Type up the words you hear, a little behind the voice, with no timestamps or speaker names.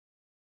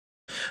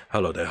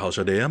Hello there, how's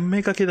your day?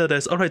 Ame Gakita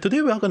des. Alright,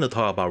 today we are going to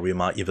talk about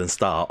Rima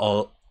Evenstar,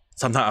 or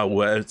sometimes I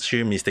would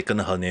actually mistaken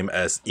her name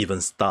as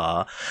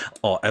Evenstar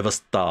or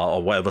Everstar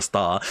or whatever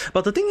star.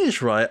 But the thing is,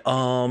 right,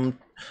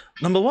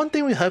 number one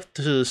thing we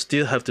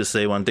still have to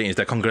say one thing is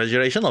that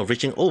congratulations on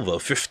reaching over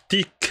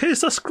 50k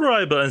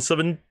subscriber and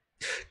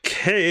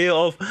 7k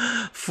of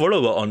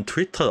follower on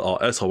Twitter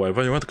or X or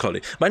whatever you want to call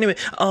it. But anyway,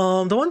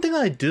 the one thing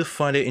I do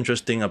find it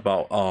interesting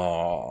about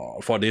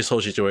for this whole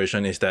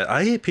situation is that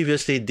I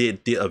previously did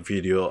a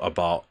video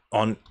about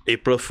on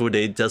April Fool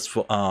Day just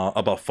for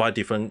about 5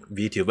 different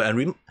VTubers,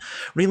 and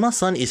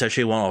Rima-san is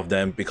actually one of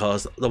them,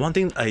 because the one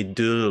thing I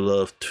do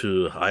love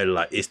to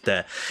highlight is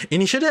that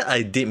initially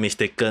I did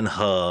mistaken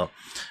her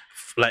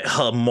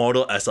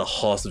model as a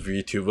horse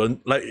VTuber.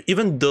 Like,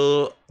 even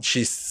though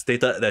she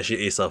stated that she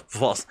is a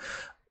false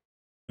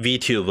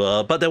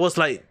VTuber, but there was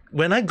like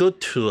when I go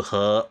to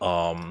her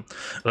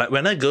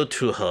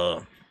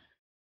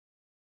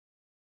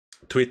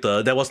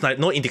Twitter, there was like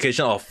no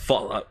indication of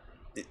fault.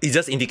 It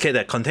just indicated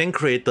that content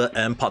creator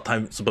and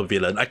part-time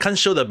supervillain. I can't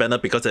show the banner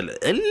because it's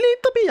a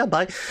little bit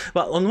by.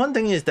 But on one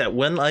thing is that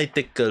when I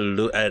take a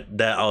look at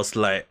that, I was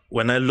like,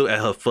 when I look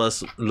at her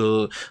first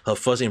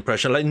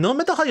impression, like, no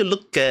matter how you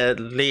look at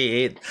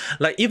it,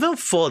 like, even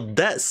for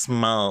that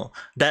smile,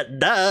 that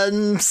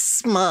damn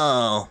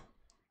smile,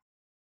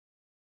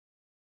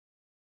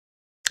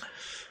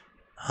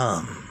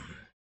 I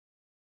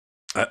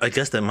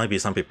guess there might be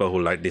some people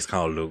who like this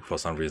kind of look for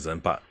some reason,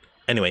 but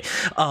anyway,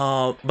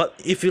 but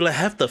if you like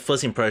have the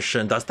first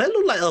impression, does that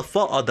look like a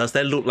fault, or does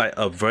that look like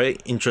a very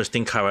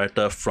interesting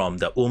character from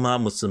the Uma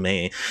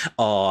Musume,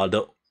 or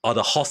the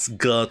horse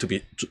girl,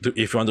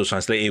 if you want to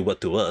translate it word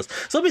to words?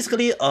 So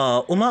basically,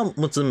 Uma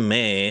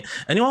Musume,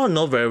 anyone who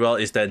know very well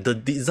is that the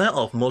design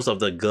of most of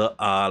the girls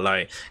are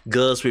like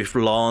girls with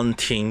long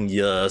teen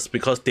years,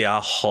 because they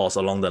are horse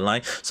along the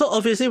line. So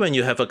obviously when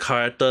you have a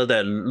character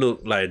that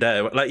look like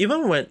that, like,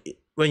 even when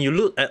you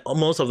look at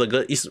most of the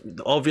girls, it's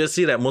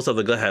obviously that most of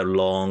the girls have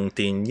long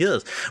teen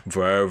years,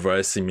 very,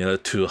 very similar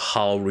to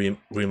how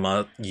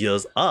Rima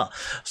years are.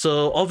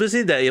 So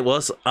obviously that it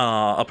was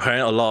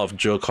apparent a lot of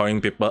joke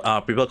calling people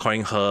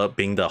calling her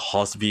being the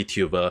horse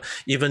VTuber,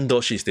 even though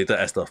she stated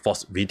as the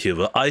false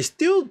VTuber.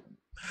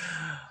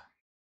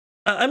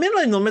 I mean,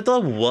 like, no matter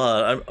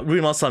what,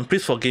 Rima-san,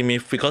 please forgive me,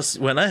 because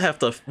when I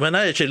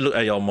actually look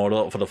at your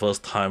model for the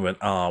first time, when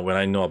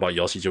I know about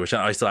your situation,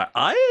 I was like,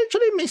 I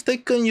actually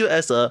mistaken you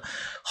as a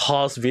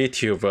horse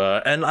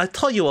VTuber, and I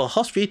thought you were a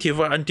horse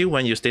VTuber until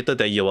when you stated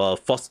that you were a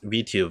false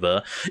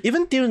VTuber.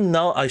 Even till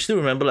now, I still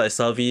remember, like,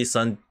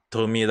 Savi-san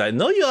told me, like,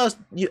 no,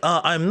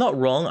 I'm not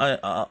wrong.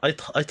 I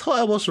thought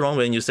I was wrong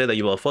when you said that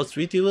you were a false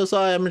VTuber,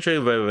 so I'm actually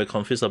very, very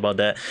confused about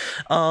that.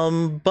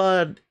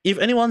 But if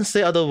anyone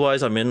say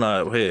otherwise, I mean,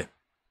 like, hey,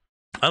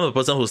 I'm a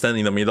person who stands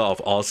in the middle of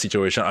all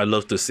situations. I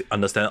love to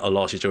understand a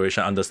lot of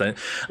situations. Understand,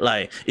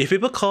 like, if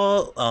people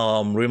call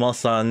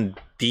Rima-san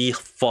the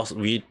false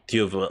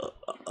VTuber,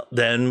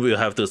 then we'll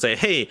have to say,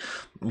 hey,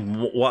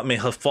 what made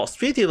her false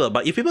VTuber?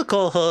 But if people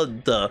call her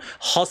the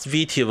horse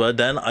VTuber,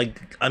 then I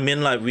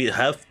mean, like, we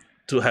have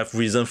to have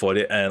reason for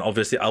it, and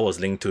obviously I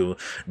was linked to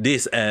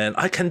this, and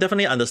I can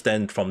definitely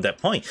understand from that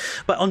point.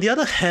 But on the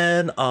other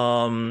hand,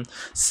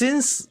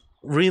 since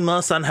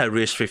Rima-san had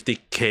reached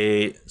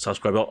 50k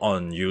subscribers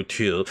on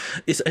YouTube,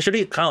 it's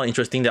actually kind of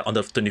interesting that on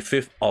the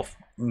 25th of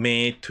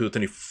May to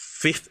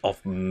 25th of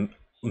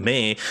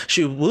May,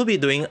 she will be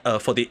doing a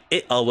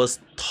 48 hours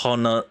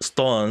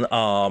stone.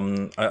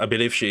 I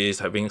believe she is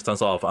having some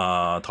sort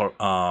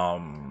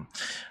of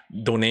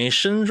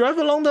donation drive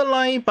along the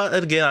line, but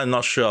again, I'm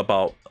not sure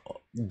about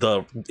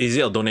is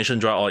it a donation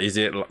drive, or is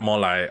it more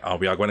like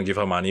we are going to give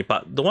her money.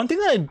 But the one thing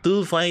I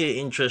do find it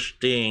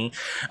interesting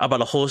about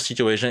the whole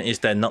situation is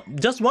that not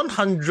just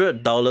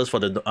 $100 for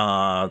the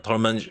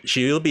tournament,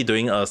 she will be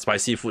doing a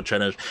spicy food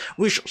challenge,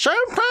 which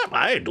sometimes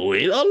I do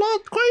it a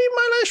lot, quite in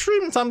my live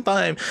stream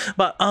sometimes.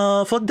 But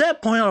for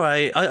that point,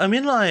 right, I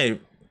mean,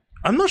 like,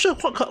 I'm not sure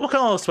what kind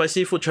of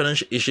spicy food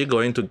challenge is she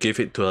going to give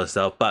it to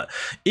herself, but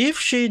if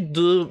she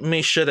do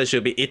make sure that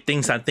she'll be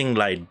eating something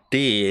like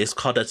this,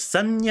 called a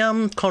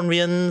samyang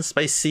Korean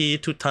spicy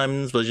 2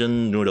 times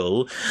version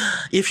noodle,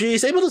 if she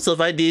is able to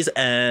survive this,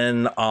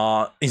 and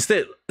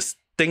instead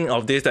think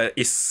of this that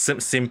it's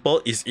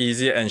simple, it's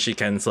easy, and she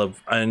can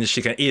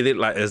eat it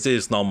like as it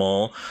is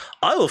normal,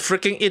 I will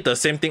freaking eat the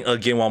same thing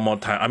again one more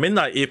time. I mean,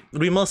 like, if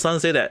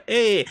Rima-san say that,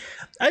 hey,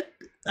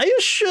 are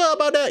you sure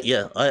about that?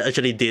 Yeah, I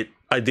actually did.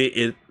 I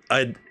ate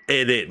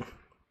it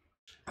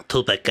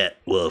 2 packets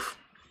worth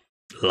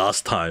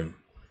last time,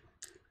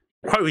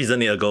 quite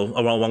recently ago,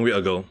 around 1 week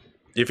ago.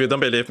 If you don't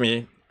believe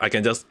me, I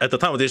can just, at the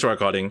time of this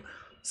recording,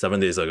 7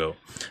 days ago.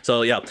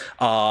 So yeah,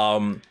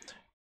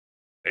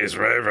 it's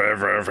very, very,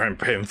 very, very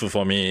painful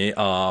for me.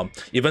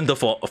 Even though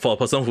for a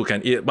person who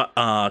can eat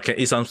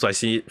some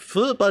spicy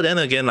food, but then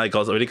again, like,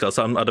 already got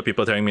some other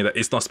people telling me that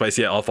it's not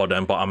spicy at all for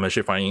them, but I'm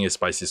actually finding it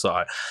spicy.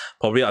 So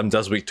I'm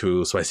just weak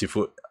to spicy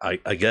food,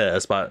 I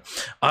guess. But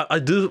I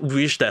do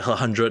wish that her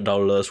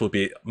 $100 would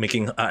be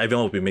making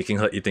everyone would be making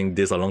her eating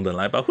this along the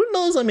line. But who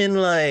knows? I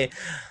mean, like,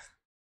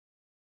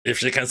 if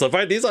she can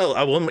survive this,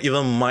 I won't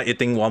even mind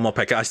eating one more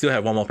packet. I still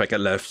have one more packet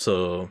left,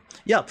 so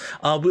yeah.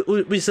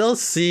 We shall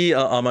see.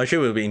 I'm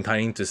actually will be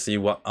intending to see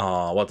what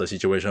the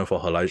situation for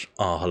her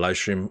live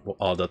stream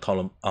or the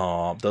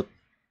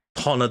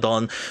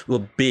Tornadon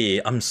will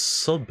be. I'm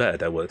so bad at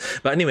that word.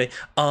 But anyway,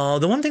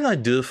 the one thing I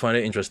do find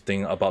it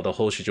interesting about the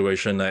whole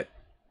situation, that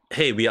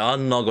hey, we are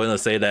not going to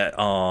say that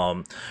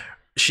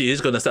she is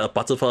going to set a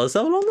butter for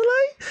herself along the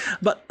line,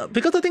 but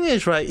because the thing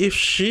is, right, if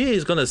she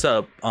is going to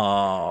set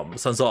up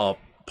some sort of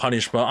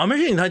punishment, I'm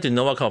actually inclined to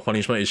know what kind of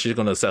punishment is she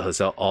going to set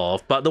herself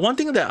off. But the one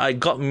thing that I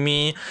got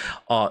me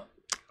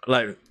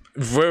like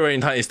very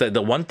in time is that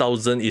the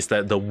 1000 is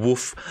that the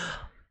wolf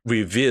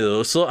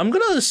reveal. So I'm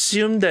gonna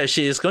assume that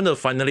she is going to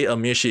finally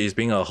admit she is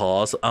being a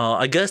horse.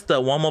 I guess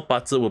the one more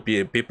part would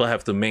be people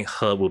have to make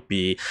her would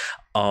be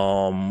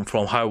from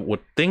how I would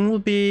think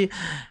would be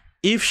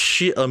if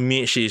she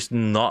admits she's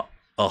not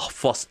a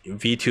horse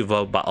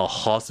VTuber but a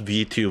horse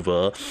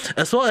VTuber,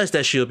 as well as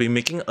that she'll be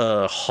making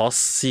a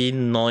horsey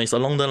noise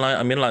along the line.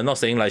 I mean, like, not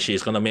saying like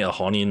she's gonna make a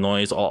horny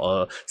noise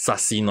or a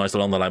sassy noise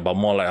along the line, but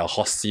more like a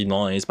horsey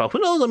noise. But who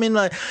knows? I mean,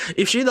 like,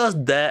 if she does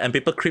that and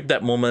people creep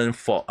that moment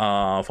for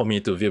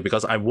me to view,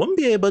 because I won't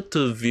be able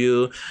to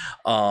view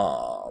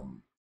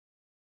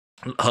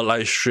her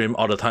live stream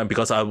all the time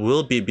because I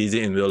will be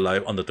busy in real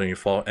life on the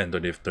 24th and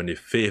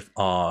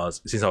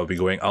 25th since I'll be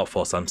going out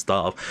for some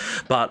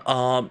stuff. But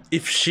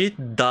if she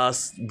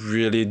does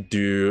really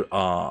do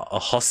a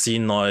horsey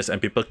noise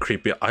and people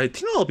creep it, I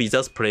think I'll be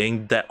just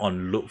playing that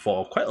on loop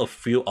for quite a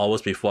few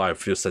hours before I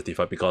feel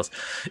satisfied, because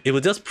it will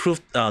just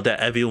prove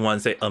that everyone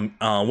say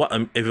what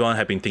everyone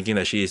have been thinking,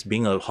 that she is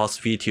being a horse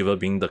VTuber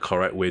being the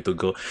correct way to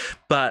go.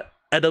 But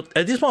at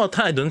this point of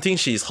time, I don't think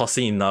she's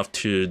horsey enough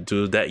to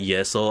do that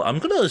yet. So I'm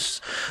gonna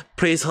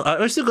praise her.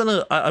 I'm still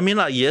gonna. I mean,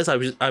 like, yes,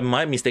 I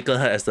might mistaken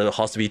her as the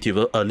horse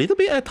VTuber a little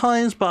bit at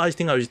times, but I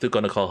think I'm still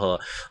gonna call her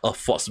a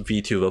fox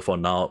VTuber for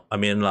now. I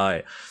mean,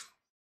 like,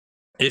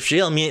 if she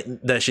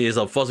admit that she is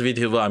a false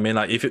VTuber, I mean,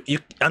 like, if you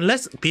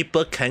unless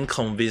people can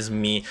convince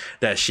me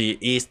that she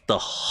is the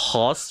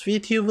horse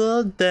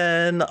VTuber,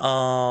 then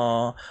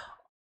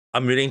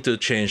I'm willing to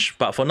change.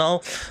 But for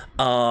now,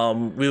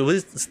 we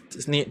will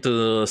need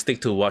to stick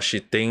to what she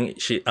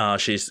thinks.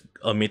 She's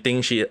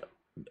admitting she.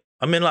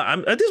 I mean,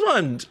 like, at this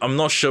point, I'm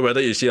not sure whether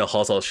is she a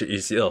horse or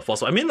is she a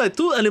fox. I mean, like,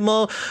 two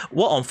animals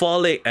walk on four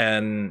legs,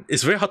 and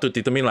it's very hard to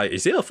determine, like,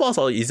 is it a fox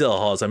or is it a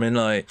horse? I mean,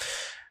 like,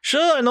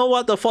 sure, I know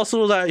what the fox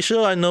look like.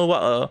 Sure, I know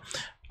what a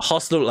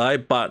horse look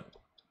like, but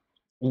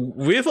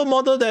with a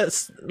model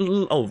that's a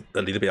little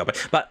bit up,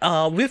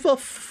 but with a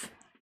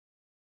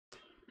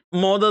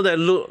model that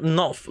look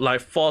not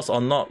like fox or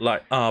not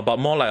like but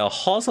more like a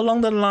horse along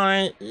the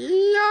line,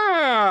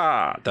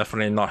 yeah,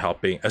 definitely not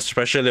helping,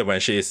 especially when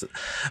she's.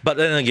 But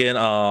then again,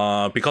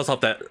 because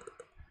of that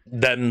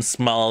damn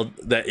smile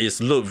that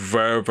is look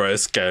very, very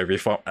scary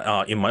from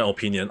in my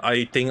opinion,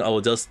 I think I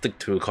will just stick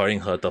to calling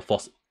her the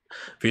fox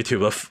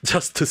VTuber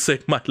just to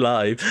save my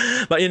life.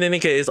 But in any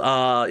case,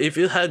 if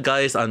you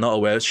guys are not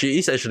aware, she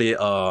is actually a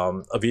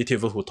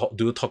VTuber who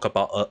talk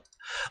about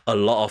a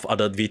lot of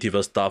other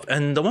VTuber stuff.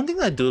 And the one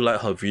thing I do like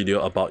her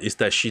video about is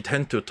that she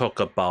tend to talk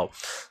about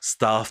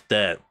stuff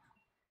that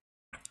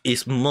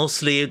is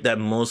mostly that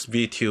most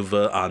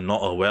VTuber are not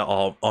aware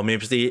of, or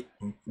maybe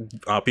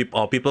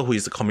people who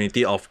is the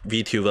community of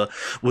VTuber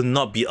would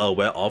not be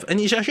aware of. And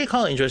it's actually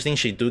kind of interesting.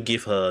 She do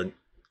give her,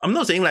 I'm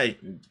not saying like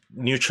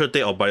neutral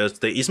take or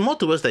biased take, it's more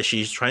towards that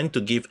she's trying to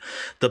give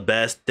the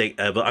best take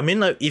ever. I mean,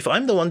 like, if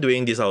I'm the one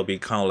doing this, I'll be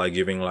kind of like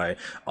giving like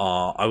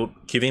I would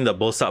giving the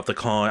both side of the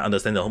coin,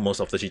 understand the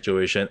most of the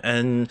situation.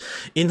 And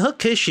in her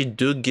case, she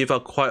do give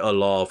up quite a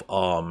lot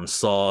of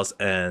source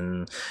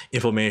and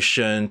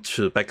information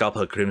to back up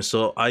her claims.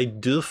 So I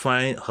do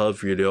find her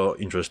video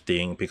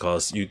interesting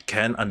because you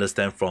can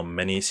understand from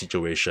many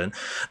situations.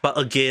 But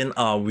again,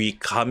 we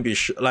can't be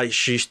sure, like,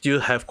 she still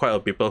have quite a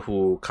people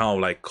who kind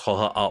of like call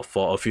her out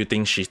for a few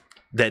things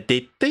that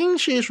they think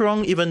she is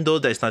wrong, even though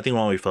there's nothing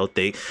wrong with her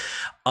take.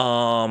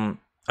 I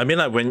mean,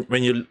 like,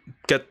 when you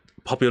get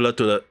popular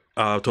to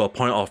a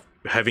point of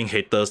having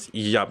haters,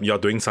 yeah, you're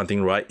doing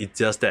something right. It's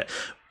just that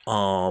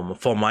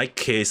for my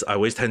case, I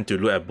always tend to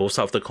look at both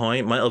sides of the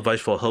coin. My advice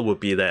for her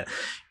would be that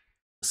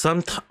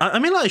I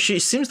mean, like, she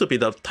seems to be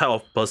the type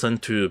of person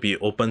to be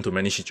open to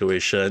many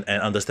situations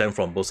and understand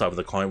from both sides of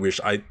the coin, which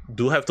I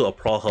do have to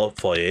applaud her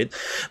for it.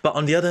 But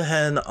on the other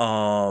hand,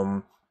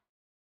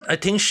 I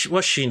think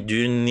what she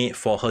do need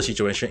for her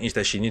situation is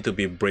that she need to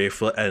be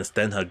braver and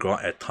stand her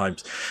ground at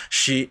times.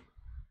 She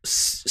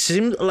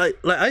seems like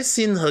I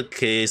seen her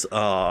case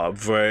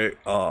very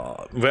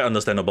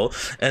understandable,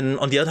 and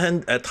on the other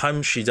hand, at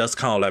times she just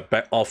kind of like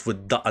back off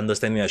without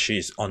understanding that she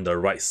is on the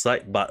right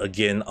side. But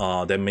again,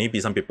 there may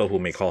be some people who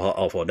may call her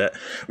out for that,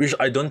 which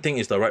I don't think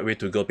is the right way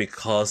to go,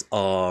 because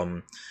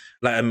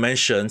like I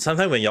mentioned,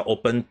 sometimes when you're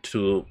open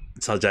to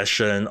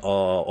suggestion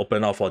or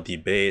open up for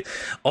debate.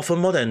 Often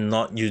more than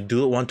not, you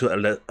do want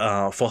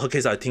to for her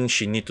case, I think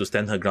she need to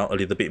stand her ground a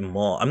little bit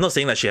more. I'm not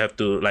saying that she have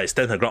to like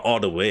stand her ground all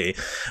the way,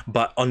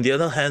 but on the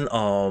other hand,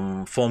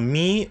 for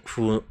me,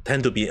 who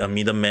tend to be a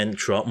middleman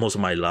throughout most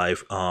of my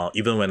life,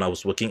 even when I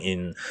was working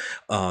in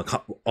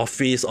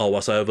office or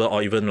whatsoever,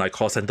 or even like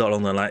call center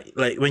along the line,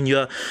 like when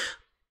you're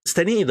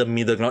standing in the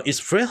middle ground, it's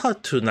very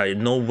hard to like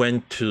know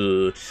when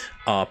to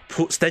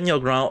stand your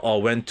ground,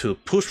 or when to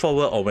push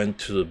forward, or when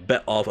to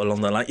back off along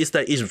the line. It's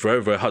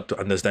very hard to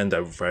understand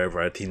that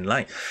very thin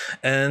line.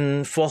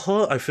 And for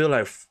her, I feel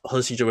like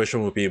her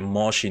situation will be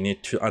more, she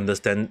need to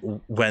understand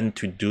when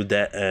to do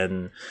that,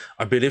 and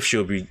I believe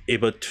she'll be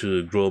able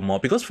to grow more,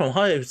 because from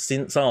her I've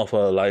seen some of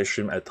her live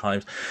stream at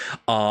times,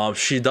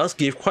 she does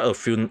give quite a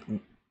few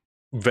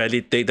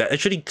validate that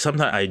actually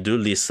sometimes I do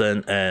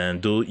listen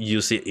and do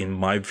use it in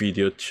my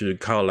video to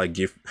kind of like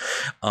give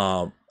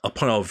a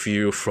point of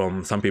view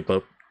from some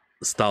people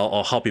style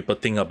or how people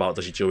think about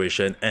the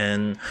situation.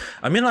 And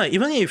I mean, like,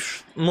 even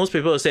if most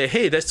people say,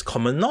 hey, that's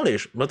common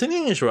knowledge, but the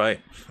thing is,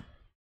 right,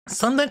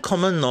 sometimes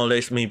common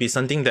knowledge may be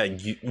something that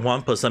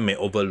one person may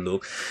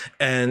overlook,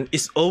 and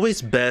it's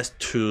always best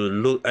to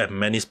look at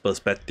many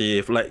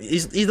perspectives. Like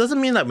it doesn't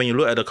mean that when you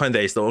look at the coin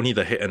there is only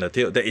the head and the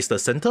tail. There is the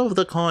center of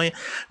the coin.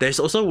 There's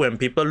also when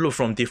people look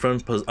from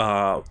different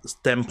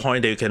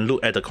standpoint, they can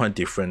look at the coin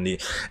differently.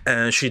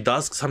 And she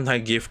does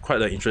sometimes give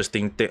quite an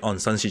interesting take on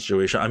some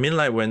situation. I mean,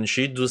 like when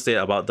she do say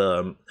about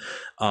the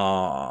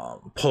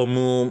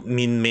Pomu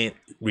min made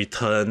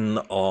return,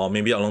 or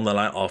maybe along the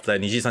line of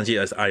that Niji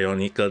Sanji as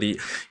ironically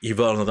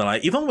evil along the line.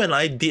 Even when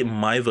I did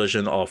my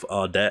version of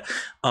that,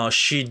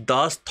 she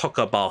does talk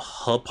about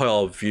her point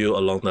of view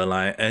along the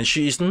line, and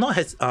she is not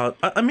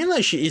I mean,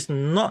 like, she is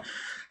not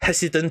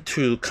hesitant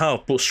to kind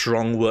of put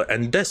strong word,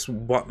 and that's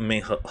what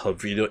made her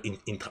video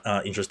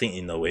interesting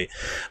in a way.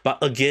 But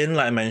again,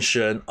 like I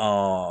mentioned,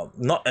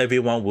 not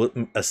everyone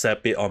would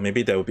accept it, or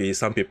maybe there will be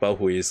some people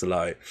who is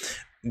like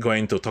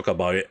going to talk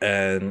about it,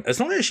 and as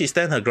long as she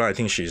stands her ground, I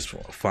think she's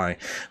fine.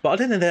 But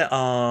other than that,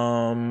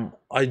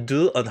 I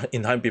do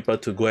invite people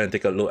to go and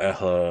take a look at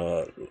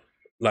her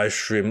live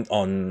stream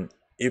on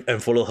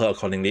and follow her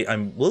accordingly. I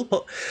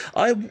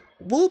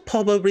will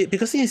probably,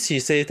 because since she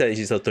says that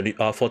it's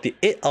a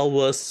 48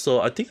 hours,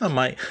 so I think I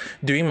might,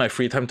 during my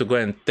free time, to go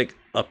and take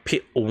a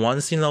peek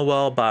once in a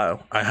while.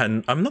 But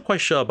I'm not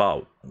quite sure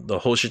about the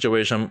whole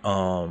situation.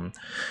 The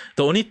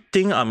only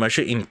thing I'm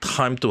actually in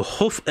time to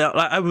hope, like,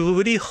 I will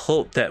really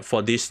hope that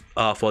for this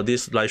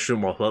live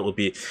stream of her will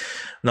be,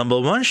 number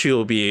one, she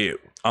will be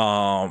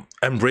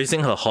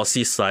embracing her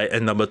horsey side,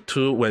 and number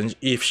two,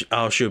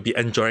 she'll be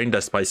enjoying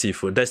the spicy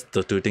food. That's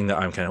the two things that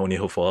I can only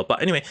hope for her.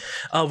 But anyway,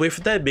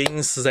 with that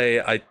being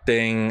said, I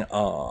think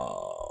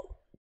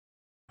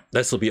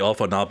that will be all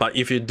for now. But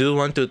if you do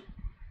want to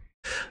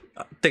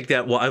take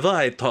that whatever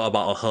I thought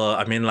about her,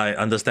 I mean, like,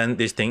 understand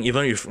this thing,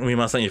 even if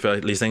Rima-san, if you're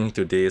listening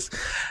to this,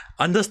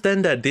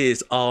 understand that this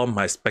is all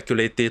my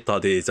speculative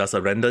thought. This is just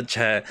a random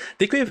chat.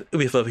 Take it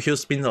with a huge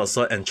spin of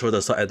salt and throw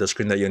the salt at the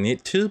screen that you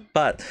need to.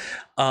 But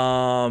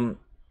I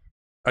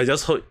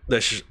just hope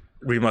that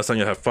Rima-san,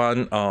 you have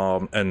fun,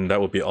 and that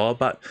will be all.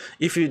 But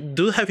if you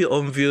do have your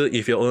own view,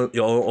 if your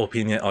own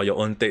opinion or your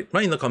own take,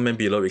 write in the comment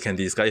below, we can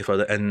discuss it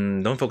further.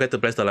 And don't forget to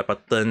press the like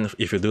button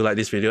if you do like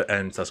this video,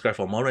 and subscribe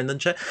for more random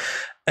chat.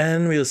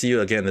 And we'll see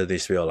you again in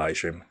this video live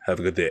stream. Have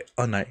a good day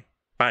or night.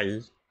 Bye.